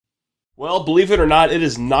Well, believe it or not, it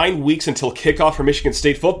is 9 weeks until kickoff for Michigan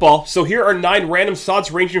State football. So here are 9 random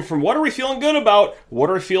thoughts ranging from what are we feeling good about, what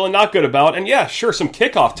are we feeling not good about, and yeah, sure, some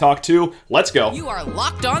kickoff talk too. Let's go. You are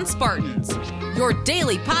Locked On Spartans, your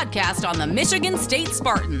daily podcast on the Michigan State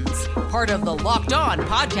Spartans, part of the Locked On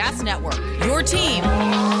Podcast Network, your team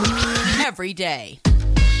every day.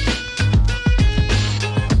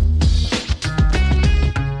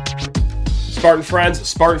 Spartan friends,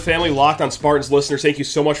 Spartan family, Locked On Spartans listeners, thank you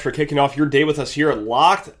so much for kicking off your day with us here at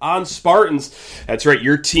Locked On Spartans. That's right,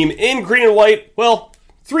 your team in green and white, well,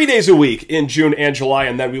 3 days a week in June and July,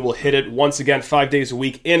 and then we will hit it once again 5 days a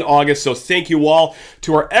week in August. So thank you all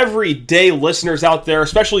to our everyday listeners out there,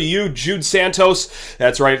 especially you, Jude Santos.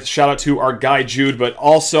 That's right, shout out to our guy Jude, but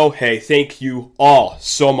also, hey, thank you all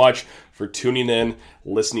so much for tuning in,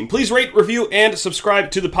 listening. Please rate, review, and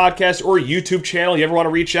subscribe to the podcast or YouTube channel. You ever want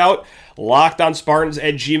to reach out?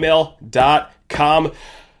 LockedOnSpartans@gmail.com.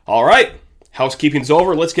 All right, housekeeping's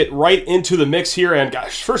over. Let's get right into the mix here. And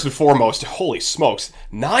gosh, first and foremost, holy smokes,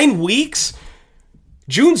 9 weeks?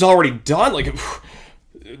 June's already done. Like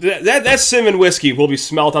that Cinnamon whiskey will be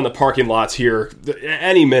smelt on the parking lots here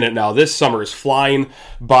any minute now. This summer is flying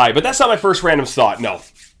by. But that's not my first random thought. No,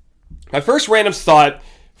 my first random thought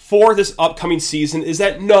for this upcoming season is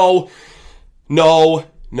that no,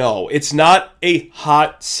 it's not a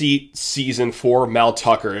hot seat season for Mel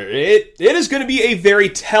Tucker. It is going to be a very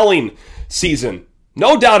telling season.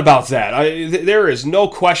 No doubt about that. There is no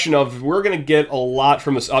question of we're going to get a lot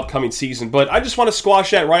from this upcoming season, but I just want to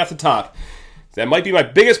squash that right off the top. That might be my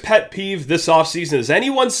biggest pet peeve this offseason, is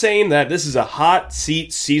anyone saying that this is a hot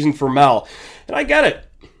seat season for Mel. And I get it.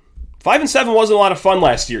 5-7 wasn't a lot of fun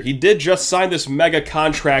last year. He did just sign this mega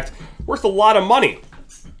contract worth a lot of money.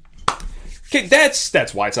 Okay,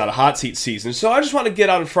 that's why it's not a hot seat season. So I just want to get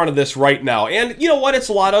out in front of this right now. And you know what? It's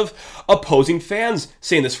a lot of opposing fans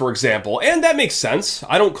saying this, for example. And that makes sense.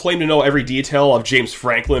 I don't claim to know every detail of James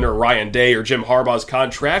Franklin or Ryan Day or Jim Harbaugh's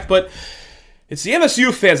contract, but it's the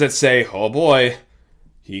MSU fans that say, oh boy,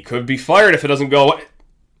 he could be fired if it doesn't go.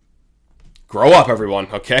 Grow up, everyone,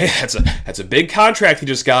 okay? That's a big contract he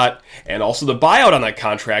just got, and also the buyout on that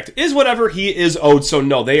contract is whatever he is owed. So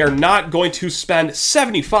no, they are not going to spend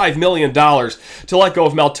 $75 million to let go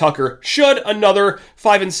of Mel Tucker should another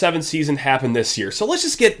 5-7 season happen this year. So let's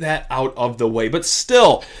just get that out of the way. But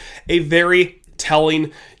still, a very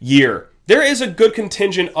telling year. There is a good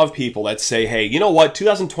contingent of people that say, hey, you know what,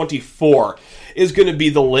 2024 is going to be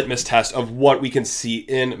the litmus test of what we can see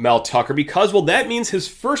in Mel Tucker, because, well, that means his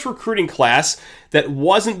first recruiting class that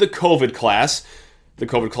wasn't the COVID class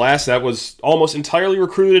that was almost entirely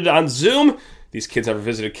recruited on Zoom. These kids never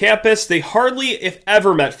visited campus. They hardly, if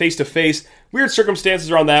ever, met face-to-face. Weird circumstances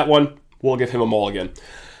around that one. We'll give him a mulligan.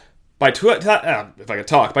 By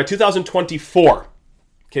 2024,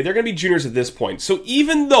 okay, they're going to be juniors at this point. So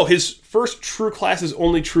even though his first true class is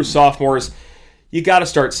only true sophomores, you got to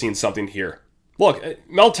start seeing something here. Look,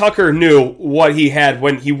 Mel Tucker knew what he had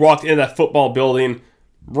when he walked into that football building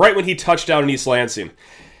right when he touched down in East Lansing.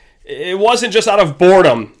 It wasn't just out of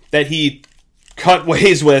boredom that he cut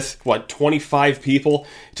ways with, 25 people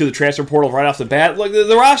to the transfer portal right off the bat. Look,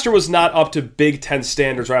 the roster was not up to Big Ten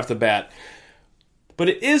standards right off the bat. But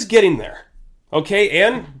it is getting there, okay?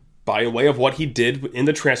 And by way of what he did in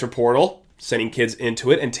the transfer portal, sending kids into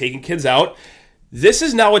it and taking kids out, this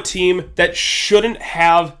is now a team that shouldn't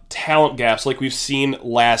have talent gaps like we've seen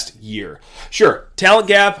last year. Sure, talent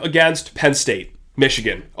gap against Penn State,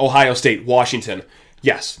 Michigan, Ohio State, Washington.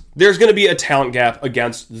 Yes, there's going to be a talent gap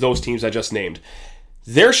against those teams I just named.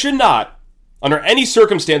 There should not, under any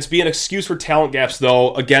circumstance, be an excuse for talent gaps,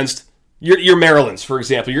 though, against your Marylands, for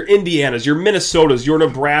example, your Indianas, your Minnesotas, your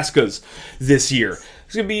Nebraskas this year.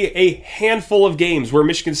 There's going to be a handful of games where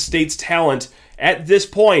Michigan State's talent at this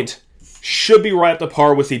point should be right up to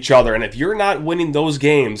par with each other. And if you're not winning those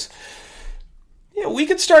games, we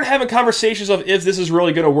could start having conversations of if this is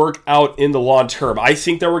really going to work out in the long term. I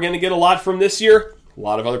think that we're going to get a lot from this year. A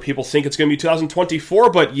lot of other people think it's going to be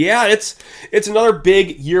 2024, but yeah, it's another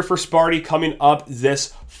big year for Sparty coming up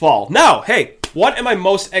this fall. Now, hey, what am I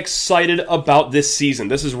most excited about this season?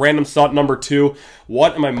 This is random thought number 2.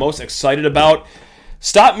 What am I most excited about?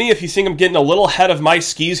 Stop me if you think I'm getting a little ahead of my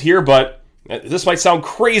skis here, but this might sound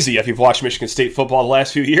crazy if you've watched Michigan State football the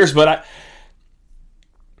last few years, but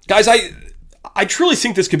I truly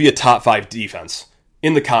think this could be a top 5 defense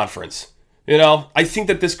in the conference. I think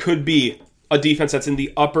that this could be a defense that's in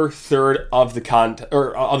the upper third of the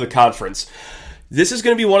conference. This is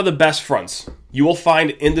going to be one of the best fronts you will find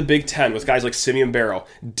in the Big Ten with guys like Simeon Barrow,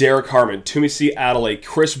 Derek Harmon, Tumisi Adelaide,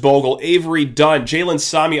 Chris Bogle, Avery Dunn, Jalen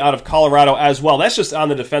Sami out of Colorado as well. That's just on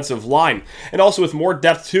the defensive line. And also with more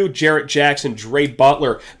depth too, Jarrett Jackson, Dre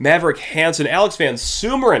Butler, Maverick Hansen, Alex Van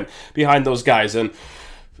Sumeren behind those guys. And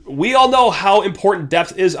we all know how important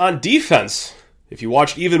depth is on defense. If you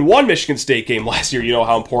watched even one Michigan State game last year, you know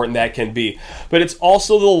how important that can be. But it's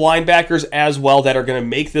also the linebackers as well that are going to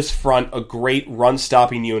make this front a great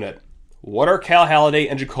run-stopping unit. What are Cal Haladay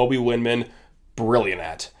and Jacoby Windman brilliant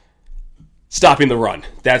at? Stopping the run.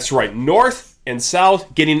 That's right. North and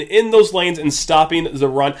south, getting in those lanes and stopping the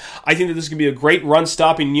run. I think that this is going to be a great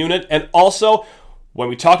run-stopping unit. And also, when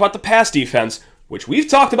we talk about the pass defense, which we've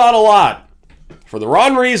talked about a lot for the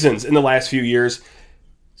wrong reasons in the last few years,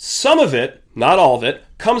 some of it, not all of it,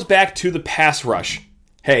 comes back to the pass rush.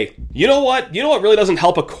 Hey, you know what? You know what really doesn't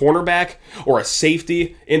help a cornerback or a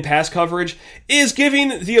safety in pass coverage? Is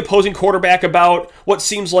giving the opposing quarterback about what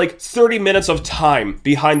seems like 30 minutes of time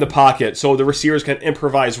behind the pocket so the receivers can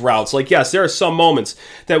improvise routes. Like, yes, there are some moments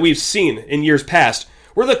that we've seen in years past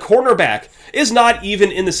where the cornerback is not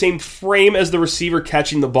even in the same frame as the receiver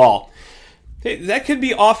catching the ball. That could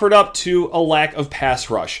be offered up to a lack of pass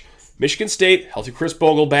rush. Michigan State, healthy Chris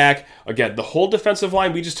Bogle back. Again, the whole defensive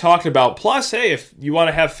line we just talked about. Plus, hey, if you want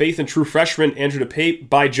to have faith in true freshman Andrew DePape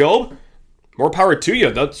by Job, more power to you.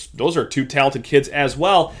 Those are two talented kids as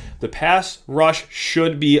well. The pass rush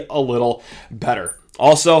should be a little better.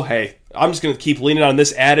 Also, hey, I'm just going to keep leaning on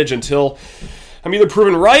this adage until I'm either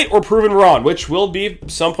proven right or proven wrong, which will be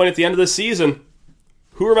some point at the end of the season.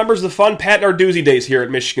 Who remembers the fun Pat Narduzzi days here at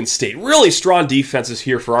Michigan State? Really strong defenses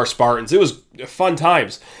here for our Spartans. It was fun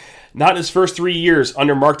times. Not in his first 3 years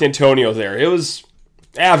under Mark D'Antonio there. It was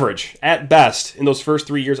average at best in those first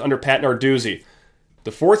 3 years under Pat Narduzzi.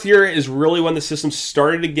 The fourth year is really when the system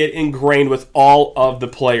started to get ingrained with all of the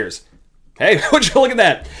players. Hey, would you look at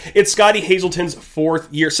that? It's Scotty Hazelton's fourth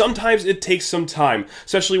year. Sometimes it takes some time,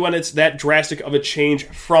 especially when it's that drastic of a change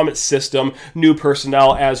from system, new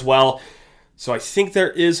personnel as well. So I think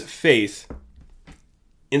there is faith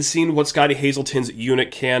in seeing what Scotty Hazelton's unit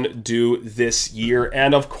can do this year.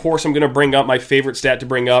 And of course, I'm going to bring up my favorite stat to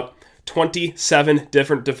bring up. 27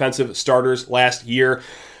 different defensive starters last year.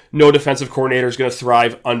 No defensive coordinator is going to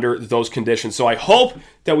thrive under those conditions. So I hope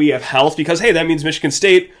that we have health because, hey, that means Michigan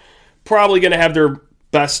State probably going to have their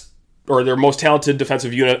best or their most talented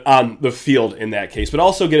defensive unit on the field in that case, but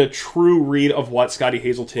also get a true read of what Scotty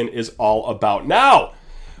Hazelton is all about. Now,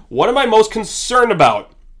 what am I most concerned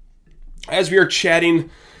about? As we are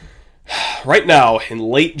chatting right now in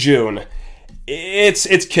late June, it's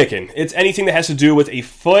kicking. It's anything that has to do with a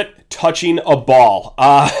foot touching a ball.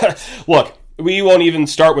 Look, we won't even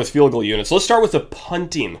start with field goal units. Let's start with the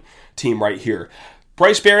punting team right here.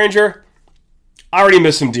 Bryce Behringer, I already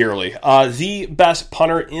miss him dearly. The best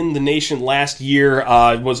punter in the nation last year,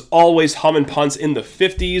 was always humming punts in the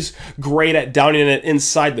 50s, great at downing it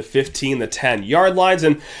inside the 15, the 10-yard lines,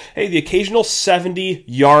 and hey, the occasional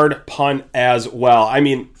 70-yard punt as well. I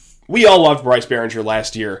mean, we all loved Bryce Behringer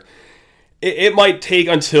last year. It might take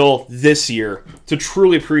until this year to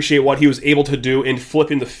truly appreciate what he was able to do in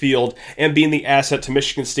flipping the field and being the asset to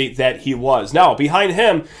Michigan State that he was. Now, behind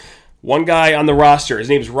him, one guy on the roster, his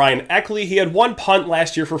name is Ryan Eckley. He had one punt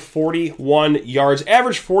last year for 41 yards,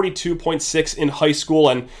 averaged 42.6 in high school.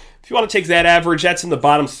 And if you want to take that average, that's in the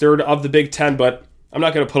bottom third of the Big Ten, but I'm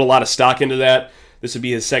not going to put a lot of stock into that. This would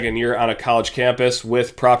be his second year on a college campus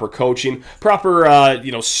with proper coaching, proper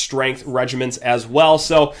strength regimens as well.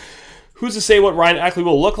 So who's to say what Ryan Eckley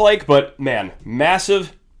will look like? But man,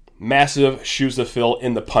 massive shoes to fill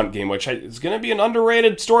in the punt game, which is going to be an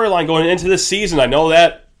underrated storyline going into this season. I know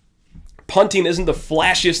that punting isn't the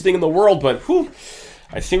flashiest thing in the world, but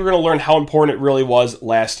I think we're going to learn how important it really was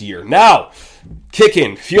last year. Now,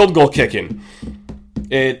 kicking, field goal kicking.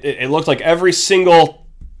 It looked like every single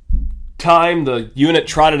time the unit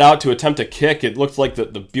trotted out to attempt a kick, it looked like the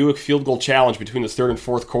Buick field goal challenge between the third and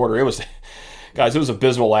fourth quarter. It was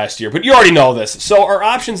abysmal last year, but you already know this. So our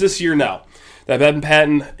options this year now, that Ben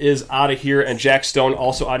Patton is out of here and Jack Stone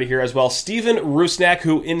also out of here as well. Steven Rusnak,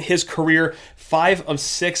 who in his career, 5 of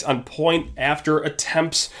 6 on point after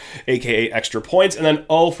attempts, aka extra points, and then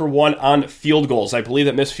 0 for 1 on field goals. I believe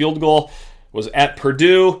that missed field goal was at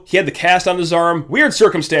Purdue. He had the cast on his arm. Weird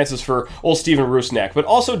circumstances for old Steven Rusnak. But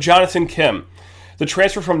also Jonathan Kim, the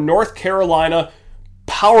transfer from North Carolina,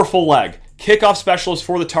 powerful leg. Kickoff specialist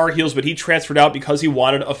for the Tar Heels, but he transferred out because he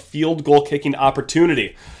wanted a field goal kicking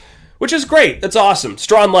opportunity, which is great. That's awesome.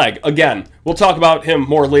 Strong leg. Again, we'll talk about him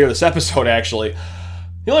more later this episode, actually.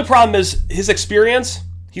 The only problem is his experience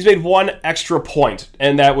He's made one extra point,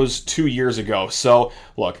 and that was 2 years ago. So,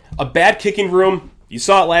 look, a bad kicking room, you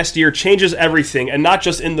saw it last year, changes everything, and not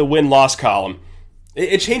just in the win-loss column.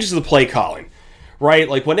 It changes the play calling, right?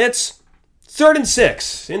 Like when it's 3rd and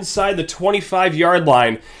 6 inside the 25-yard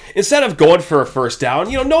line, instead of going for a first down,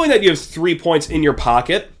 knowing that you have 3 points in your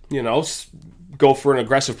pocket, go for an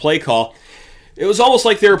aggressive play call. It was almost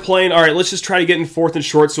like they were playing, all right, let's just try to get in 4th and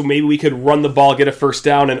short so maybe we could run the ball, get a first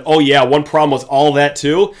down. And oh yeah, one problem with all that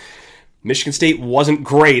too, Michigan State wasn't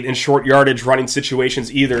great in short yardage running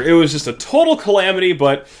situations either. It was just a total calamity,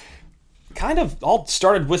 but kind of all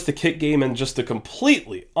started with the kick game and just the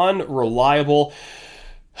completely unreliable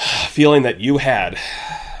feeling that you had.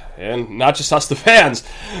 And not just us, the fans,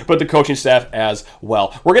 but the coaching staff as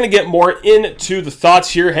well. We're going to get more into the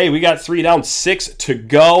thoughts here. Hey, we got 3 down, 6 to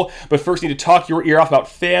go. But first, need to talk your ear off about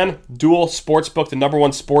FanDuel Sportsbook, the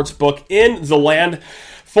 #1 sportsbook in the land.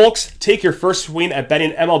 Folks, take your first swing at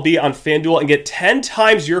betting MLB on FanDuel and get 10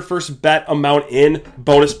 times your first bet amount in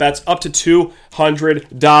bonus bets up to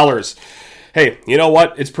 $200. Hey, you know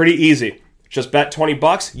what? It's pretty easy. Just bet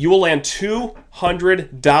 $20. You will land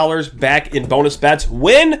 $200 back in bonus bets,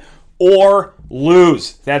 win or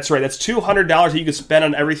lose. That's right. That's $200 that you can spend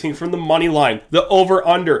on everything from the money line, the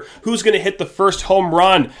over/under, who's going to hit the first home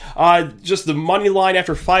run, just the money line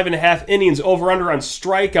after 5.5 innings, over/under on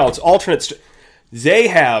strikeouts, alternates. They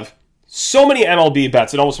have so many MLB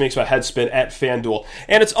bets, it almost makes my head spin at FanDuel.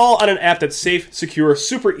 And it's all on an app that's safe, secure,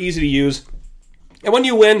 super easy to use. And when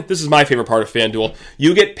you win, this is my favorite part of FanDuel,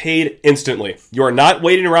 you get paid instantly. You are not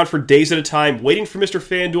waiting around for days at a time, waiting for Mr.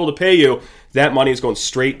 FanDuel to pay you. That money is going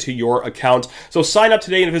straight to your account. So sign up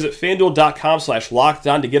today and visit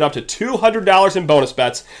FanDuel.com/lockedon to get up to $200 in bonus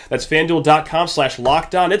bets. That's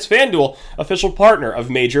FanDuel.com/lockedon. It's FanDuel, official partner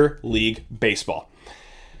of Major League Baseball.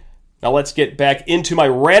 Now let's get back into my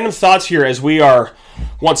random thoughts here as we are,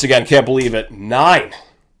 once again, can't believe it, 9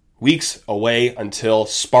 weeks away until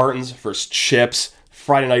Spartans versus Chips,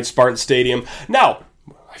 Friday night, Spartan Stadium. Now,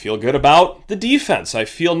 I feel good about the defense. I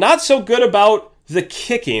feel not so good about the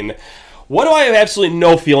kicking. What do I have absolutely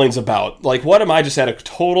no feelings about? Like, what am I just at a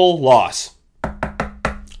total loss?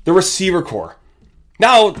 The receiver core.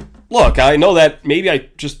 Now, look, I know that maybe I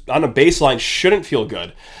just, on a baseline, shouldn't feel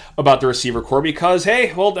good about the receiver core because,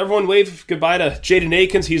 hey, well, everyone wave goodbye to Jaden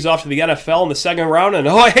Akins. He's off to the NFL in the second round. And,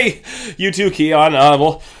 oh, hey, you too, Keon.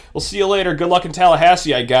 We'll see you later. Good luck in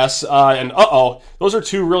Tallahassee, I guess. And those are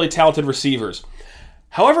 2 really talented receivers.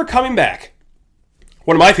 However, coming back,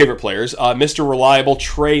 one of my favorite players, Mr. Reliable,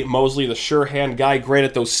 Trey Mosley, the sure hand guy, great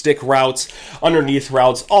at those stick routes, underneath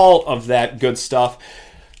routes, all of that good stuff.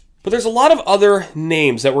 But there's a lot of other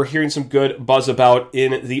names that we're hearing some good buzz about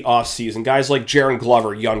in the offseason. Guys like Jaron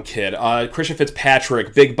Glover, young kid. Christian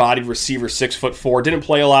Fitzpatrick, big-bodied receiver, 6'4", didn't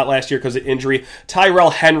play a lot last year because of injury.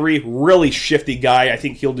 Tyrell Henry, really shifty guy. I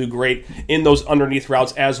think he'll do great in those underneath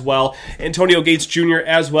routes as well. Antonio Gates Jr.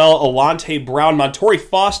 as well. Alante Brown, Montori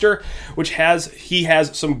Foster, he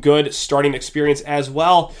has some good starting experience as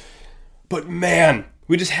well. But man,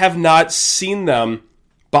 we just have not seen them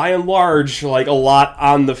by and large, like a lot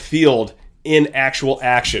on the field in actual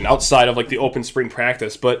action outside of like the open spring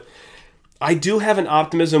practice. But I do have an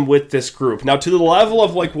optimism with this group. Now, to the level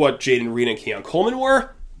of like what Jaden Reed and Keon Coleman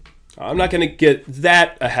were, I'm not going to get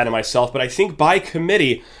that ahead of myself. But I think by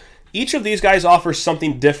committee, each of these guys offers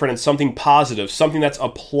something different and something positive, something that's a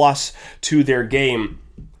plus to their game,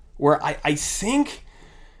 where I think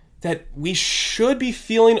that we should be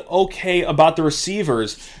feeling okay about the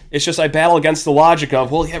receivers. It's just I battle against the logic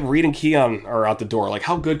of, well, yeah, Reed and Keon are out the door. Like,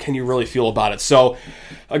 how good can you really feel about it? So,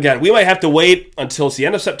 again, we might have to wait until it's the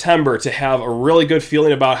end of September to have a really good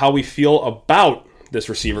feeling about how we feel about this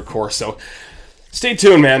receiver core. So, stay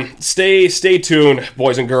tuned, man. Stay tuned,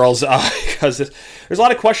 boys and girls, because there's a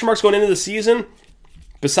lot of question marks going into the season.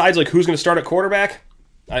 Besides, like, who's going to start at quarterback,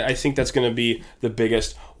 I think that's going to be the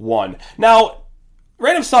biggest one. Now,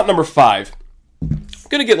 random thought number 5. I'm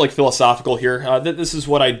going to get like philosophical here. This is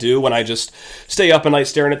what I do when I just stay up at night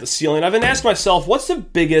staring at the ceiling. I've been asking myself, what's the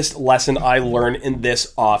biggest lesson I learned in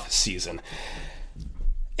this off season?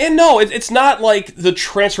 And no, it's not like the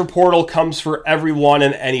transfer portal comes for everyone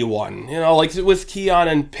and anyone. You know, like with Keon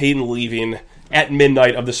and Peyton leaving at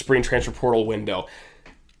midnight of the spring transfer portal window.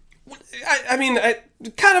 I mean, I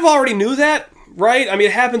kind of already knew that. Right? I mean,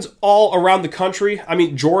 it happens all around the country. I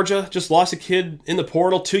mean, Georgia just lost a kid in the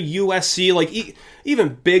portal to USC. Like,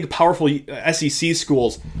 even big, powerful SEC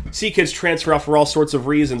schools see kids transfer out for all sorts of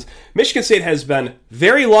reasons. Michigan State has been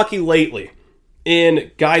very lucky lately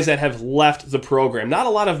in guys that have left the program. Not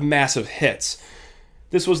a lot of massive hits.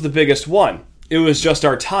 This was the biggest one. it was just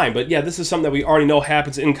our time. But yeah, this is something that we already know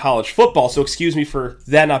happens in college football, so excuse me for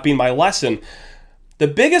that not being my lesson. The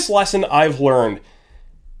biggest lesson I've learned,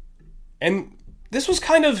 and this was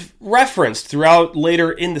kind of referenced throughout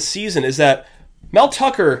later in the season, is that Mel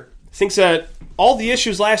Tucker thinks that all the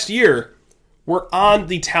issues last year were on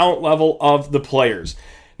the talent level of the players.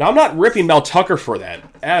 Now, I'm not ripping Mel Tucker for that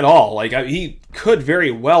at all. He could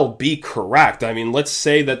very well be correct. I mean, let's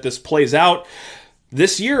say that this plays out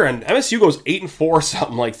this year and MSU goes 8-4,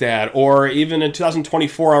 something like that. Or even in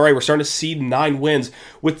 2024, all right, we're starting to see 9 wins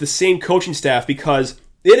with the same coaching staff, because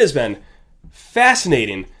it has been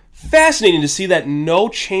fascinating to see that no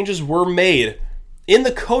changes were made in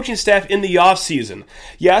the coaching staff in the offseason.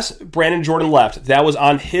 Yes, Brandon Jordan left. That was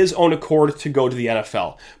on his own accord to go to the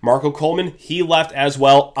NFL. Marco Coleman, he left as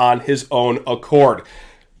well on his own accord.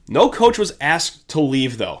 No coach was asked to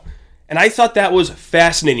leave, though. And I thought that was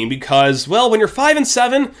fascinating because, well, when you're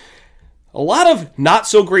 5-7, a lot of not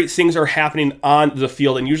so great things are happening on the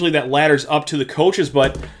field, and usually that ladders up to the coaches.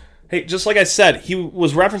 But hey, just like I said, he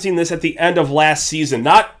was referencing this at the end of last season,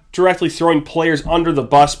 not directly throwing players under the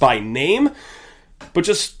bus by name, but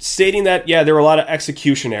just stating that, yeah, there were a lot of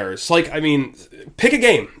execution errors. Pick a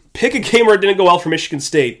game. Pick a game where it didn't go well for Michigan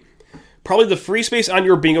State. Probably the free space on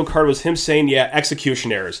your bingo card was him saying, yeah,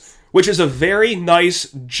 execution errors, which is a very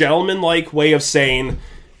nice, gentleman-like way of saying,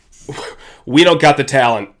 we don't got the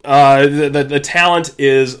talent. The talent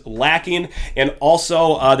is lacking, and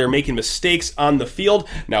also they're making mistakes on the field.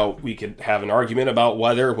 Now, we could have an argument about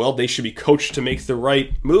whether, well, they should be coached to make the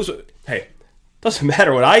right moves. Hey, doesn't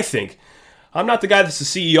matter what I think. I'm not the guy that's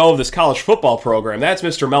the CEO of this college football program. That's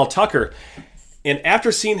Mr. Mel Tucker. And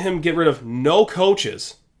after seeing him get rid of no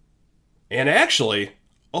coaches, and actually,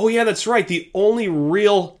 oh yeah, that's right, the only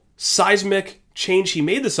real seismic change he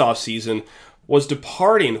made this offseason was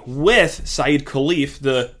departing with Saeed Khalif,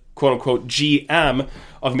 the quote-unquote GM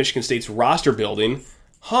of Michigan State's roster building.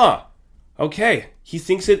 Okay, he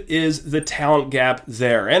thinks it is the talent gap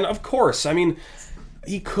there. And of course,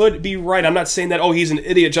 he could be right. I'm not saying that, he's an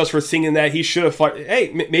idiot just for thinking that he should have fired.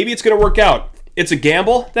 Hey, maybe it's going to work out. It's a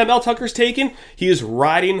gamble that Mel Tucker's taking. He is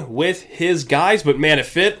riding with his guys, but man,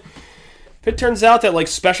 if it turns out that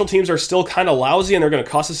special teams are still kind of lousy and they're going to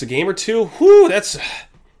cost us a game or two, it's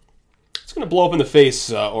going to blow up in the face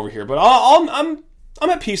over here. But I'm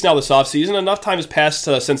at peace now this offseason. Enough time has passed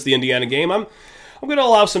since the Indiana game. I'm going to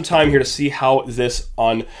allow some time here to see how this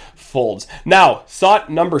unfolds. Now, thought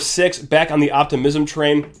number 6, back on the optimism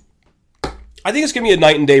train. I think it's going to be a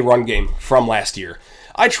night and day run game from last year.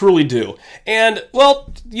 I truly do. And,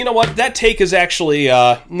 well, you know what? That take is actually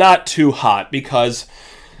not too hot, because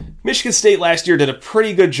Michigan State last year did a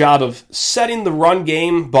pretty good job of setting the run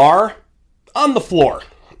game bar on the floor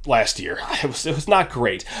last year. It was not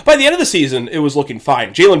great. By the end of the season, it was looking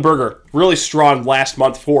fine. Jalen Berger, really strong last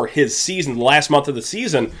month for his season. The last month of the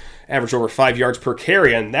season, averaged over 5 yards per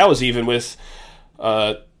carry, and that was even with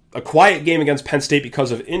a quiet game against Penn State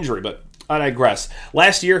because of injury, but I digress.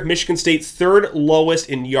 Last year, Michigan State third lowest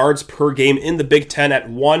in yards per game in the Big Ten at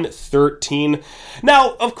 113.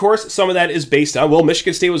 Now, of course, some of that is based on, well,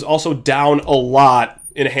 Michigan State was also down a lot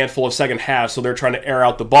in a handful of second halves, so they're trying to air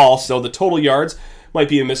out the ball, so the total yards might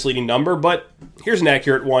be a misleading number, but here's an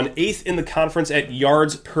accurate one. 8th in the conference at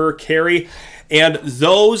yards per carry, and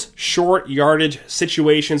those short yardage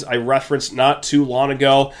situations I referenced not too long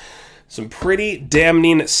ago, some pretty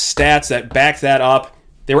damning stats that back that up.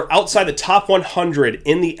 They were outside the top 100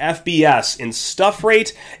 in the FBS in stuff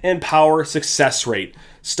rate and power success rate.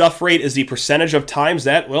 Stuff rate is the percentage of times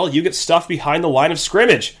that, well, you get stuffed behind the line of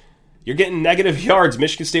scrimmage. You're getting negative yards.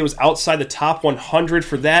 Michigan State was outside the top 100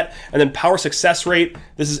 for that. And then power success rate,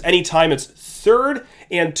 this is any time it's 3rd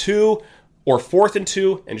and 2 or 4th and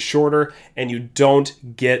 2 and shorter, and you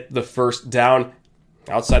don't get the first down.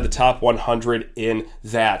 Outside the top 100 in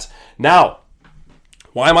that. Now,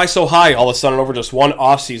 why am I so high all of a sudden over just one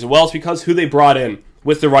offseason? Well, it's because who they brought in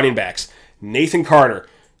with the running backs. Nathan Carter.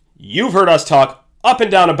 You've heard us talk up and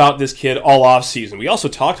down about this kid all offseason. We also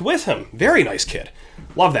talked with him. Very nice kid.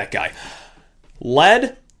 Love that guy.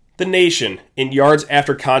 Led the nation in yards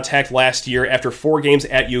after contact last year after 4 games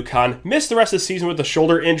at UConn. Missed the rest of the season with a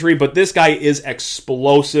shoulder injury, but this guy is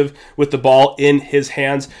explosive with the ball in his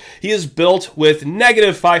hands. He is built with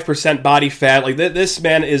negative 5% body fat. This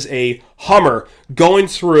man is a Hummer going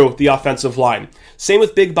through the offensive line. Same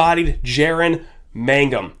with big-bodied Jaron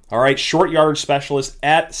Mangum. All right, short yardage specialist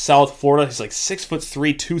at South Florida. He's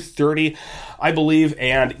 6'3", 230, I believe.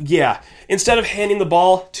 And yeah, instead of handing the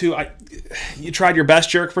ball to, you tried your best,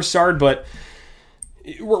 Jerick Broussard, but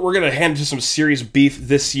we're going to hand to some serious beef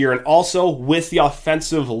this year. And also, with the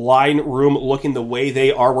offensive line room looking the way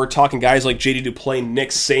they are, we're talking guys like J.D. Duplain, Nick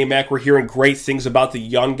Samak. We're hearing great things about the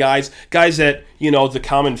young guys that, the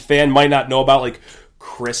common fan might not know about, like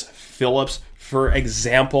Chris Phillips, for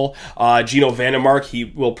example. Gino Vandemark, he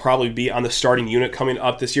will probably be on the starting unit coming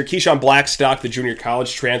up this year. Keyshawn Blackstock, the junior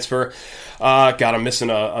college transfer. I'm missing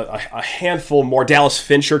a handful more. Dallas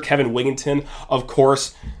Fincher, Kevin Wigginton, of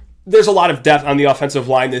course. There's a lot of depth on the offensive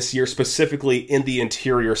line this year, specifically in the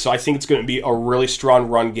interior. So I think it's going to be a really strong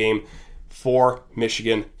run game for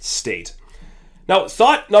Michigan State. Now,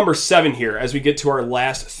 thought number 7 here, as we get to our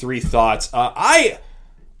last 3 thoughts. I'm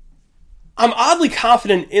oddly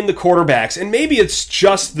confident in the quarterbacks, and maybe it's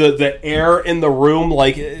just the air in the room.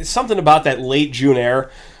 Like, something about that late June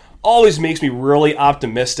air always makes me really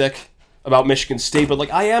optimistic about Michigan State.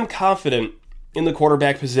 But, I am confident in the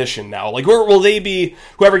quarterback position now. Where will they be,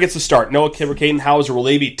 whoever gets the start? Noah Kim or Caden Hauser, will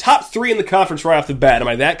they be top 3 in the conference right off the bat? Am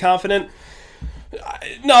I that confident?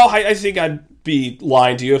 No, I think I'd be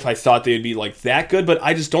lying to you if I thought they'd be that good, but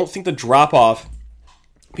I just don't think the drop-off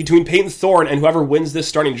between Peyton Thorne and whoever wins this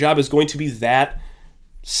starting job is going to be that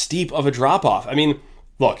steep of a drop-off. I mean,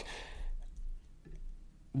 look,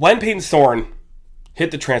 when Peyton Thorne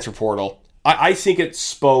hit the transfer portal, I think it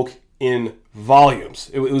spoke in volumes.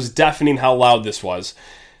 It was deafening how loud this was.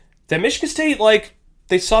 That Michigan State,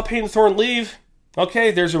 they saw Peyton Thorne leave.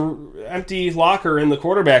 Okay, there's an empty locker in the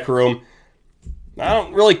quarterback room. I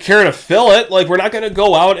don't really care to fill it. We're not going to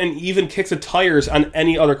go out and even kick the tires on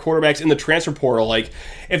any other quarterbacks in the transfer portal.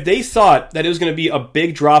 If they thought that it was going to be a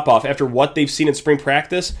big drop-off after what they've seen in spring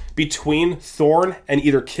practice between Thorne and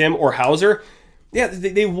either Kim or Hauser, yeah,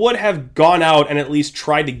 they would have gone out and at least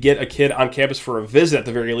tried to get a kid on campus for a visit at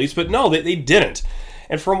the very least, but no, they didn't.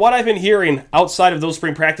 And from what I've been hearing outside of those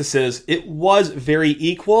spring practices, it was very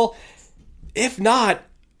equal, if not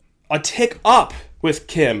a tick up with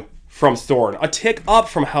Kim from Thorne, a tick up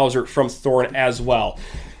from Hauser from Thorne as well.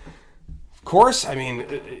 Of course, I mean,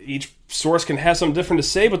 each source can have something different to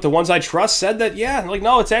say, but the ones I trust said that,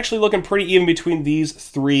 no, it's actually looking pretty even between these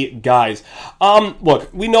 3 guys.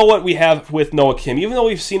 Look, we know what we have with Noah Kim. Even though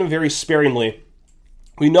we've seen him very sparingly,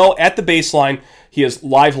 we know at the baseline he has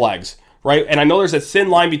live legs, right? And I know there's a thin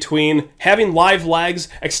line between having live legs,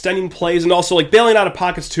 extending plays, and also bailing out of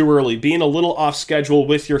pockets too early, being a little off schedule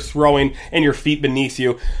with your throwing and your feet beneath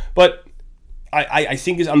you. But I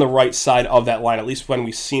think he's on the right side of that line, at least when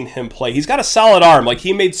we've seen him play. He's got a solid arm.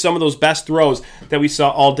 He made some of those best throws that we saw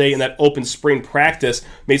all day in that open spring practice.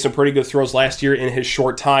 Made some pretty good throws last year in his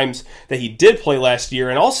short times that he did play last year.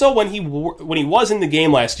 And also when he was in the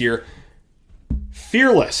game last year,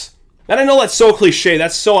 fearless. And I know that's so cliche,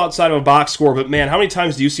 that's so outside of a box score, but man, how many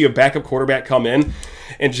times do you see a backup quarterback come in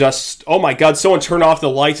and just, oh my God, someone turn off the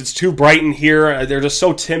lights, it's too bright in here, they're just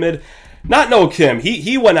so timid. Not Noah Kim.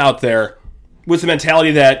 He went out there with the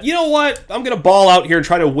mentality that, you know what, I'm going to ball out here and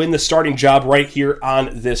try to win the starting job right here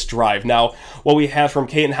on this drive. Now, what we have from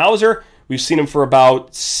Caden Hauser, we've seen him for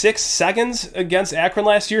about 6 seconds against Akron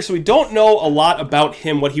last year, so we don't know a lot about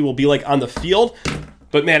him, what he will be like on the field.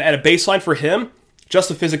 But man, at a baseline for him, just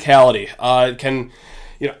the physicality can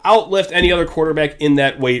outlift any other quarterback in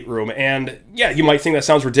that weight room. And yeah, you might think that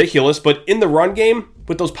sounds ridiculous, but in the run game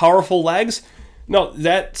with those powerful legs, no,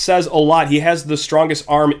 that says a lot. He has the strongest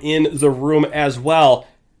arm in the room as well.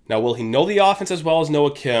 Now, will he know the offense as well as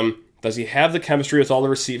Noah Kim? Does he have the chemistry with all the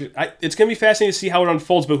receivers? It's going to be fascinating to see how it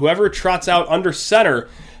unfolds, but whoever trots out under center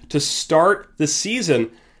to start the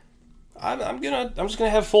season, I'm just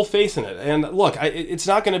gonna have full faith in it. And look, it's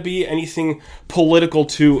not going to be anything political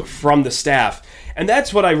from the staff, and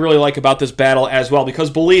that's what I really like about this battle as well. Because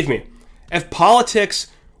believe me, if politics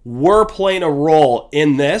were playing a role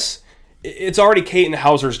in this, it's already Caden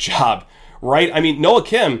Hauser's job, right? I mean, Noah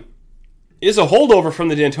Kim is a holdover from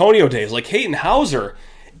the D'Antonio days. Caden Hauser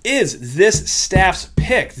is this staff's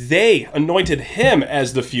pick. They anointed him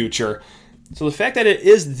as the future. So the fact that it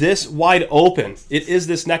is this wide open, it is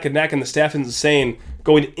this neck and neck, and the staff isn't saying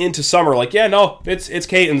going into summer, it's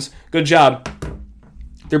Caden's, good job.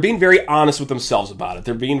 They're being very honest with themselves about it.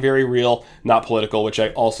 They're being very real, not political, which I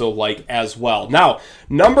also like as well. Now,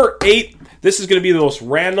 number 8, this is going to be the most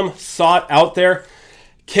random thought out there.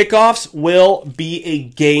 Kickoffs will be a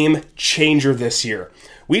game changer this year.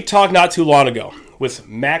 We talked not too long ago with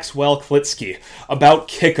Maxwell Klitsky about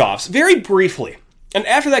kickoffs, very briefly. And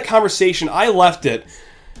after that conversation, I left it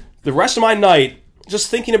the rest of my night just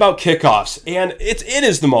thinking about kickoffs. And it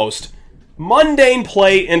is the most mundane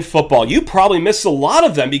play in football. You probably miss a lot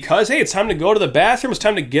of them because, hey, it's time to go to the bathroom. It's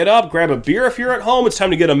time to get up, grab a beer if you're at home. It's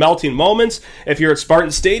time to get a melting moments. If you're at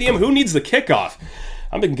Spartan Stadium, who needs the kickoff?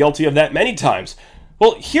 I've been guilty of that many times.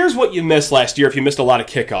 Well, here's what you missed last year if you missed a lot of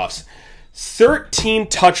kickoffs. 13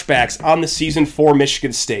 touchbacks on the season for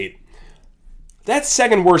Michigan State. That's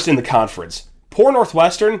second worst in the conference. Poor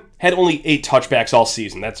Northwestern had only 8 touchbacks all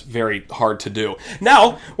season. That's very hard to do.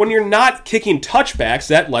 Now, when you're not kicking touchbacks,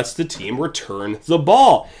 that lets the team return the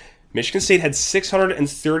ball. Michigan State had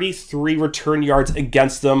 633 return yards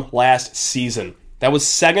against them last season. That was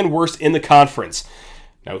second worst in the conference.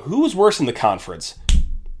 Now, who was worse in the conference?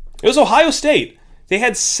 It was Ohio State. They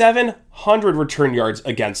had 700 return yards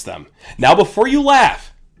against them. Now, before you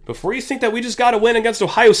laugh, before you think that we just got to win against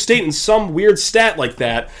Ohio State in some weird stat like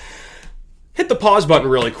that, hit the pause button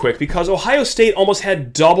really quick, because Ohio State almost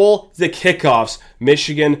had double the kickoffs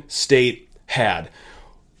Michigan State had.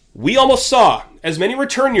 We almost saw as many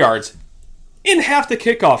return yards in half the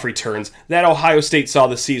kickoff returns that Ohio State saw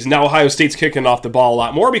this season. Now Ohio State's kicking off the ball a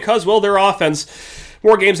lot more because, well, their offense,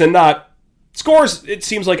 more games than not, scores, it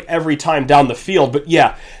seems like, every time down the field. But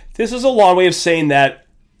yeah, this is a long way of saying that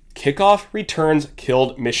kickoff returns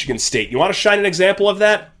killed Michigan State. You want to shine an example of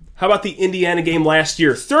that? How about the Indiana game last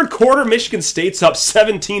year? Third quarter, Michigan State's up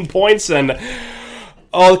 17 points, and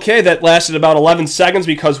okay, that lasted about 11 seconds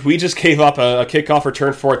because we just gave up a kickoff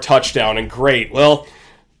return for a touchdown, and great. Well,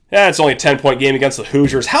 it's only a 10-point game against the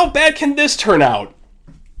Hoosiers. How bad can this turn out?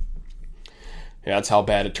 Yeah, that's how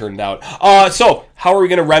bad it turned out. So, how are we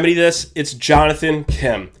going to remedy this? It's Jonathan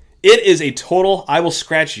Kim. It is a total, I will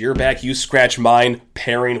scratch your back, you scratch mine,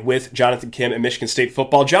 pairing with Jonathan Kim and Michigan State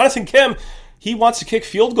football. Jonathan Kim, he wants to kick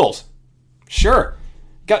field goals. Sure.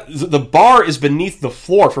 The bar is beneath the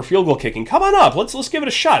floor for field goal kicking. Come on up. Let's give it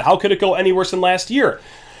a shot. How could it go any worse than last year?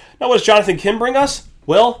 Now, what does Jonathan Kim bring us?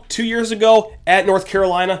 Well, 2 years ago at North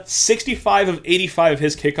Carolina, 65 of 85 of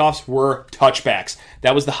his kickoffs were touchbacks.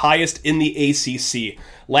 That was the highest in the ACC.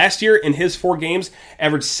 Last year, in his 4 games,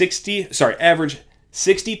 averaged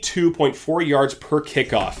 62.4 yards per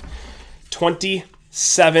kickoff.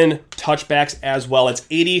 27 touchbacks as well. That's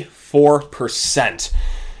 84%.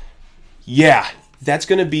 Yeah, that's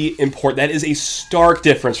going to be important. That is a stark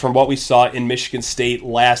difference from what we saw in Michigan State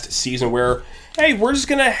last season where, hey, we're just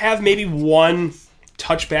going to have maybe one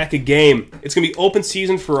touchback a game. It's going to be open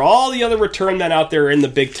season for all the other return men out there in the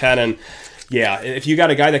Big Ten. And yeah, if you got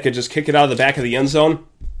a guy that could just kick it out of the back of the end zone,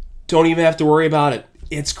 don't even have to worry about it.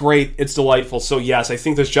 It's great. It's delightful. So yes, I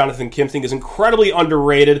think this Jonathan Kim thing is incredibly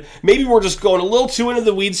underrated. Maybe we're just going a little too into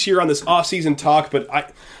the weeds here on this offseason talk, but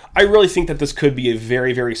I really think that this could be a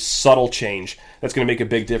very, very subtle change that's going to make a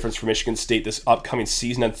big difference for Michigan State this upcoming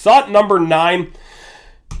season. And thought number 9,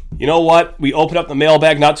 you know what? We opened up the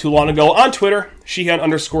mailbag not too long ago on Twitter,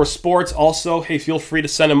 Sheehan_sports. Also, hey, feel free to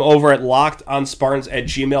send them over at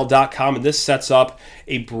lockedonspartans@gmail.com. And this sets up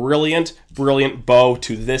a brilliant, brilliant bow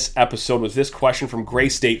to this episode with this question from Gray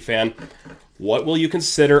State fan. What will you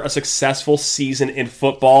consider a successful season in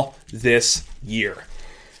football this year?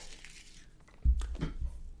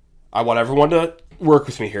 I want everyone to work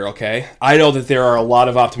with me here, okay? I know that there are a lot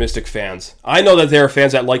of optimistic fans. I know that there are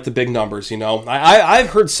fans that like the big numbers, you know? I've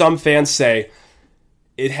heard some fans say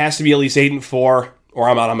it has to be at least 8-4 or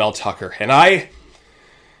I'm out on Mel Tucker. And I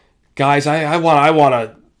want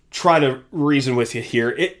to try to reason with you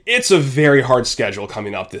here. It's a very hard schedule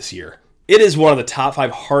coming up this year. It is one of the top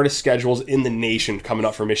 5 hardest schedules in the nation coming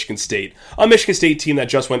up for Michigan State. A Michigan State team that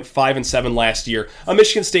just went 5-7 last year. A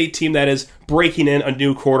Michigan State team that is breaking in a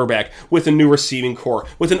new quarterback with a new receiving core,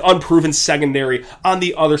 with an unproven secondary on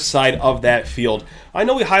the other side of that field. I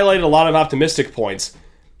know we highlighted a lot of optimistic points.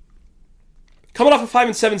 Coming off a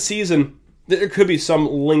 5-7 season, there could be some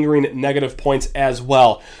lingering negative points as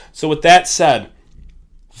well. So with that said,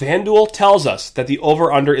 FanDuel tells us that the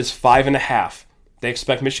over-under is 5.5. They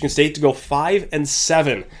expect Michigan State to go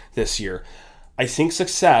 5-7 this year. I think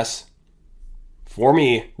success, for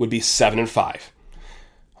me, would be 7-5.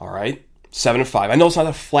 All right? 7-5. I know it's not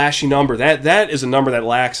a flashy number. That is a number that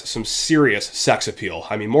lacks some serious sex appeal.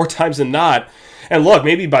 I mean, more times than not. And look,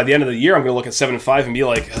 maybe by the end of the year, I'm going to look at 7-5 and be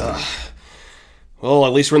like, ugh. Well,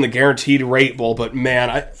 at least we're in the guaranteed rate bowl. But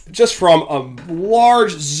man, just from a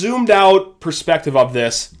large, zoomed out perspective of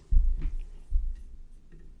this,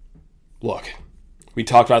 look. We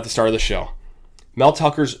talked about at the start of the show. Mel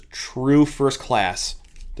Tucker's true first class.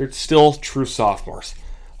 They're still true sophomores.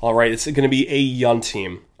 All right, it's going to be a young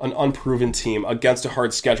team, an unproven team against a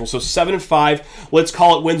hard schedule. So 7-5, let's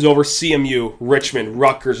call it wins over CMU, Richmond,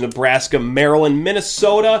 Rutgers, Nebraska, Maryland,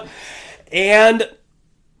 Minnesota, and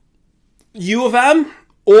U of M,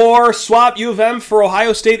 or swap U of M for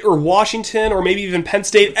Ohio State or Washington or maybe even Penn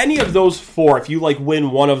State. Any of those 4, if you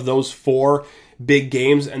win one of those 4 big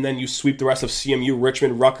games, and then you sweep the rest of CMU,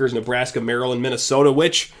 Richmond, Rutgers, Nebraska, Maryland, Minnesota,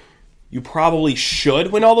 which you probably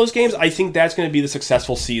should win all those games. I think that's going to be the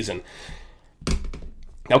successful season.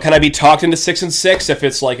 Now, can I be talked into 6-6 if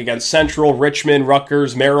it's like against Central, Richmond,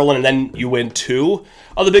 Rutgers, Maryland, and then you win 2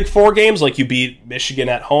 of the Big Four games, like you beat Michigan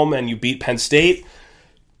at home and you beat Penn State?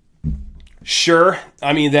 Sure.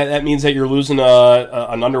 I mean, that means that you're losing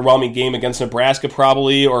an underwhelming game against Nebraska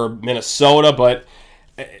probably, or Minnesota, but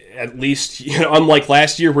at least, unlike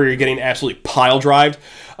last year where you're getting absolutely pile-drived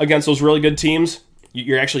against those really good teams,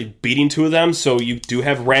 you're actually beating 2 of them, so you do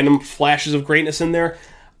have random flashes of greatness in there.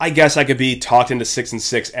 I guess I could be talked into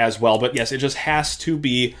 6-6 as well, but yes, it just has to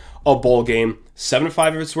be a bowl game.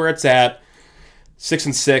 7-5 if it's where it's at.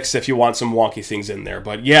 6-6 if you want some wonky things in there.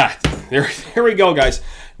 But yeah, there we go, guys.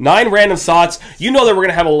 9 random thoughts. You know that we're going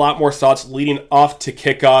to have a lot more thoughts leading off to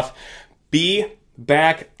kickoff. Be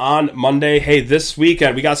back on Monday. Hey, this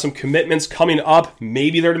weekend we got some commitments coming up.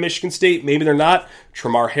 Maybe they're to Michigan State, maybe they're not.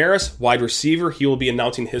 Tramar Harris, wide receiver, he will be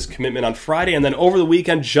announcing his commitment on Friday. And then over the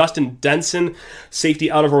weekend, Justin Denson,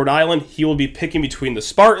 safety out of Rhode Island, he will be picking between the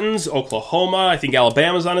Spartans, Oklahoma, I think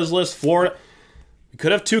Alabama's on his list, Florida. We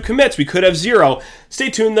could have 2 commits. We could have 0. Stay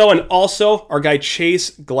tuned, though. And also, our guy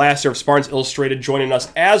Chase Glasser of Spartans Illustrated joining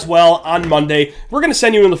us as well on Monday. We're going to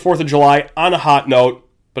send you in the 4th of July on a hot note.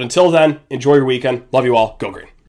 But until then, enjoy your weekend. Love you all. Go Green.